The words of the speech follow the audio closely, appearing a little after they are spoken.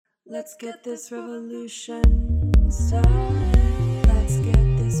Let's get this revolution started. Let's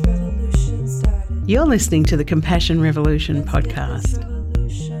get this revolution started. You're listening to the Compassion Revolution podcast.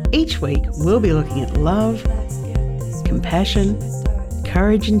 Each week, we'll be looking at love, compassion,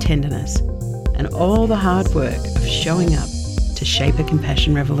 courage and tenderness, and all the hard work of showing up to shape a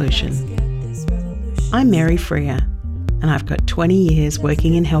compassion revolution. I'm Mary Freer, and I've got 20 years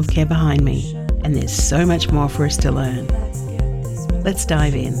working in healthcare behind me, and there's so much more for us to learn. Let's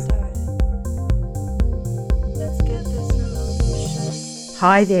dive in.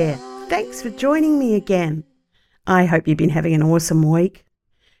 Hi there. Thanks for joining me again. I hope you've been having an awesome week.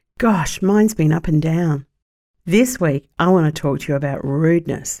 Gosh, mine's been up and down. This week, I want to talk to you about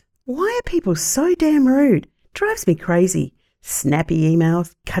rudeness. Why are people so damn rude? Drives me crazy. Snappy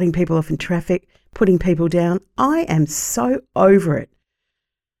emails, cutting people off in traffic, putting people down. I am so over it.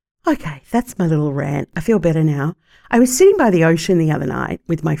 Okay, that's my little rant. I feel better now. I was sitting by the ocean the other night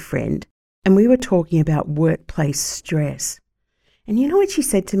with my friend, and we were talking about workplace stress. And you know what she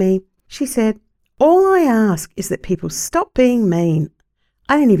said to me? She said, "All I ask is that people stop being mean.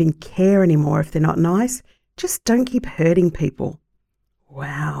 I don't even care anymore if they're not nice. Just don't keep hurting people."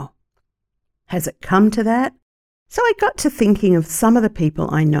 Wow. Has it come to that? So I got to thinking of some of the people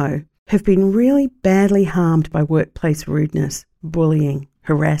I know who've been really badly harmed by workplace rudeness, bullying,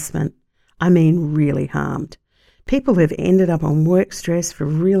 harassment. I mean really harmed. People who've ended up on work stress for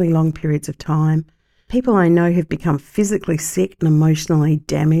really long periods of time. People I know who've become physically sick and emotionally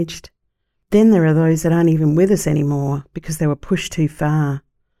damaged. Then there are those that aren't even with us anymore because they were pushed too far.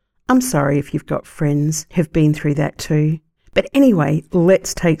 I'm sorry if you've got friends who've been through that too. But anyway,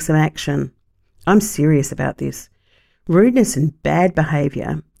 let's take some action. I'm serious about this. Rudeness and bad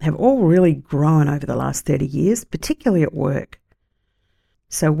behaviour have all really grown over the last 30 years, particularly at work.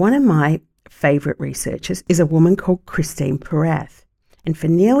 So one of my favourite researchers is a woman called Christine Porath. And for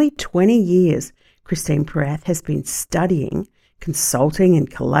nearly 20 years, Christine Porath has been studying, consulting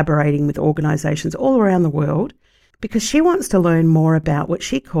and collaborating with organisations all around the world because she wants to learn more about what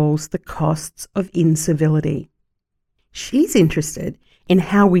she calls the costs of incivility. She's interested in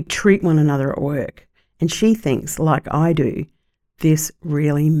how we treat one another at work, and she thinks, like I do, this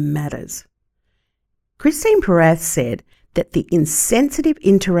really matters. Christine Porath said that the insensitive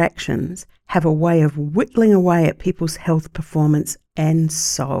interactions have a way of whittling away at people's health, performance and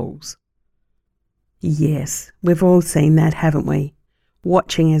souls. Yes, we've all seen that, haven't we?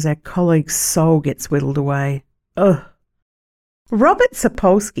 Watching as our colleague's soul gets whittled away. Ugh. Robert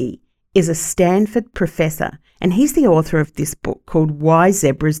Sapolsky is a Stanford professor, and he's the author of this book called Why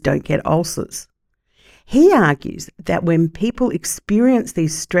Zebras Don't Get Ulcers. He argues that when people experience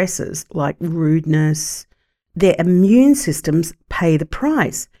these stresses like rudeness, their immune systems pay the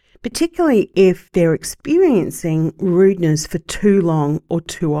price, particularly if they're experiencing rudeness for too long or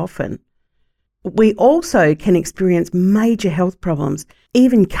too often. We also can experience major health problems,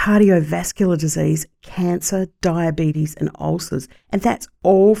 even cardiovascular disease, cancer, diabetes and ulcers, and that's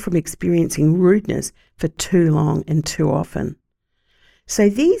all from experiencing rudeness for too long and too often. So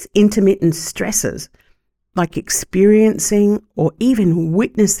these intermittent stresses, like experiencing or even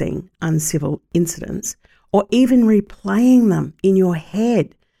witnessing uncivil incidents, or even replaying them in your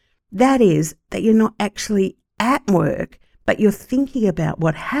head, that is, that you're not actually at work, but you're thinking about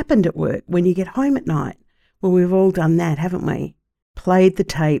what happened at work when you get home at night. Well, we've all done that, haven't we? Played the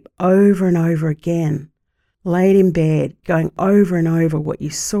tape over and over again. Laid in bed, going over and over what you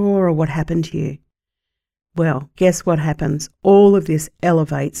saw or what happened to you. Well, guess what happens? All of this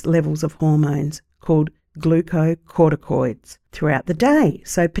elevates levels of hormones called glucocorticoids throughout the day.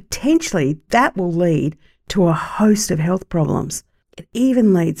 So potentially that will lead to a host of health problems. It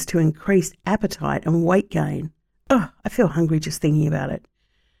even leads to increased appetite and weight gain. Oh, I feel hungry just thinking about it.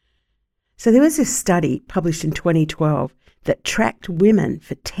 So there was this study published in 2012 that tracked women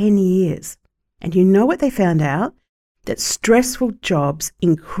for 10 years. And you know what they found out? That stressful jobs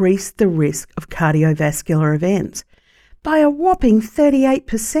increase the risk of cardiovascular events by a whopping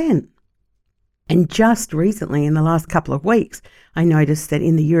 38%. And just recently, in the last couple of weeks, I noticed that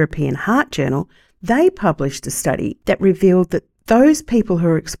in the European Heart Journal, they published a study that revealed that those people who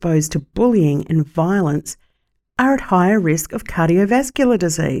are exposed to bullying and violence are at higher risk of cardiovascular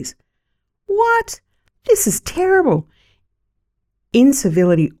disease. What? This is terrible.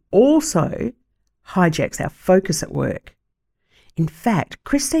 Incivility also hijacks our focus at work. In fact,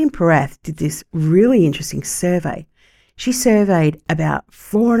 Christine Porath did this really interesting survey. She surveyed about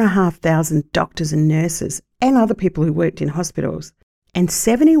 4,500 doctors and nurses and other people who worked in hospitals. And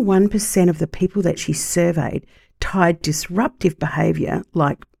 71% of the people that she surveyed tied disruptive behaviour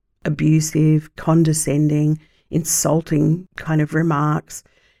like abusive, condescending, insulting kind of remarks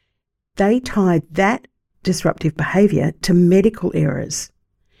they tied that disruptive behaviour to medical errors,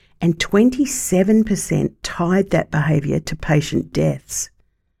 and 27% tied that behaviour to patient deaths.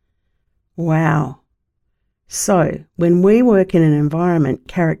 Wow. So, when we work in an environment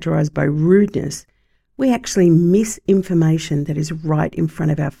characterised by rudeness, we actually miss information that is right in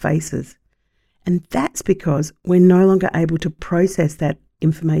front of our faces. And that's because we're no longer able to process that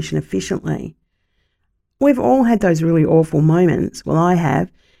information efficiently. We've all had those really awful moments, well, I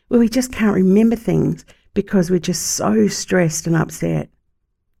have, where we just can't remember things because we're just so stressed and upset.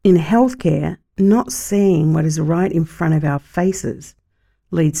 In healthcare, not seeing what is right in front of our faces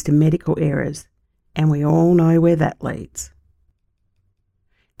leads to medical errors, and we all know where that leads.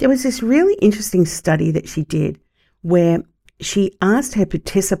 There was this really interesting study that she did where she asked her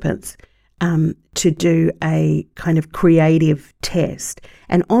participants to do a kind of creative test.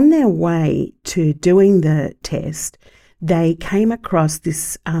 And on their way to doing the test, they came across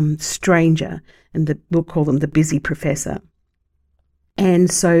this stranger, and we'll call them the busy professor.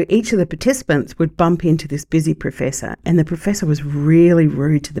 And so each of the participants would bump into this busy professor, and the professor was really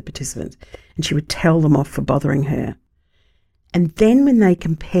rude to the participants, and she would tell them off for bothering her. And then when they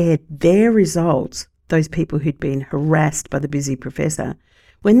compared their results, those people who'd been harassed by the busy professor,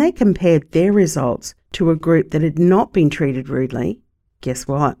 when they compared their results to a group that had not been treated rudely, guess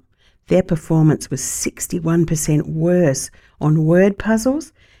what? Their performance was 61% worse on word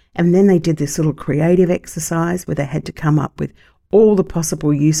puzzles. And then they did this little creative exercise where they had to come up with all the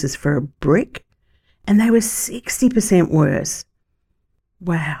possible uses for a brick, and they were 60% worse.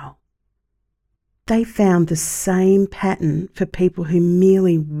 Wow. They found the same pattern for people who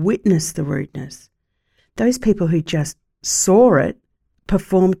merely witnessed the rudeness. Those people who just saw it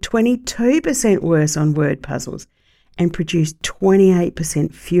performed 22% worse on word puzzles and produced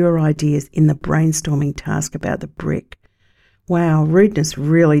 28% fewer ideas in the brainstorming task about the brick. Wow, rudeness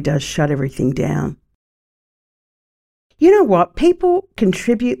really does shut everything down. You know what? People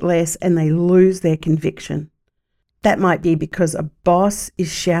contribute less and they lose their conviction. That might be because a boss is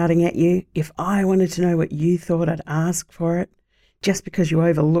shouting at you. If I wanted to know what you thought, I'd ask for it, just because you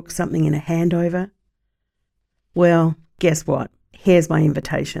overlooked something in a handover. Well, guess what? Here's my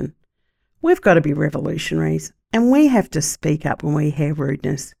invitation. We've got to be revolutionaries, and we have to speak up when we hear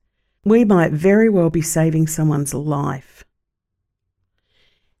rudeness. We might very well be saving someone's life.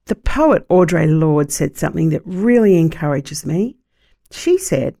 The poet Audre Lorde said something that really encourages me. She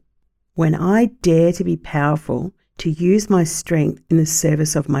said, "When I dare to be powerful, to use my strength in the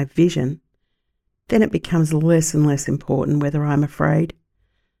service of my vision, then it becomes less and less important whether I'm afraid.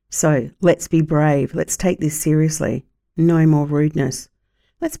 So let's be brave. Let's take this seriously. No more rudeness.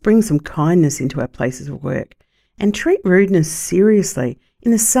 Let's bring some kindness into our places of work and treat rudeness seriously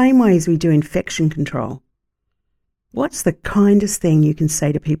in the same way as we do infection control. What's the kindest thing you can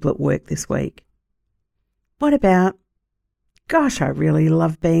say to people at work this week? What about, gosh, I really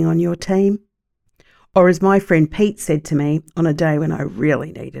love being on your team? Or as my friend Pete said to me on a day when I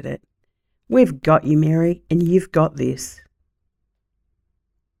really needed it, we've got you, Mary, and you've got this."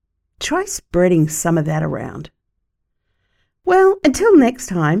 Try spreading some of that around. Well, until next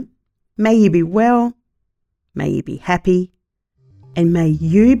time, may you be well, may you be happy, and may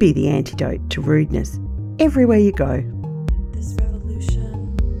you be the antidote to rudeness everywhere you go. This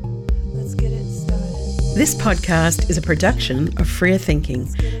revolution, let's get it started. This podcast is a production of Freer Thinking,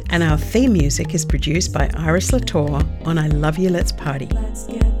 and our theme music is produced by Iris Latour on I Love You, Let's Party. Let's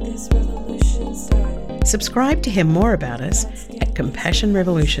get this revolution started. Subscribe to hear more about us at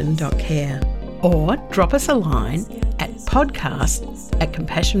compassionrevolution.care or drop us a line at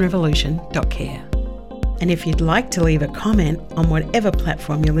podcast@compassionrevolution.care. And if you'd like to leave a comment on whatever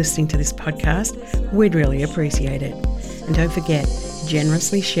platform you're listening to this podcast, we'd really appreciate it. And don't forget,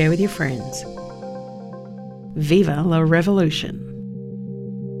 generously share with your friends. Viva la revolution.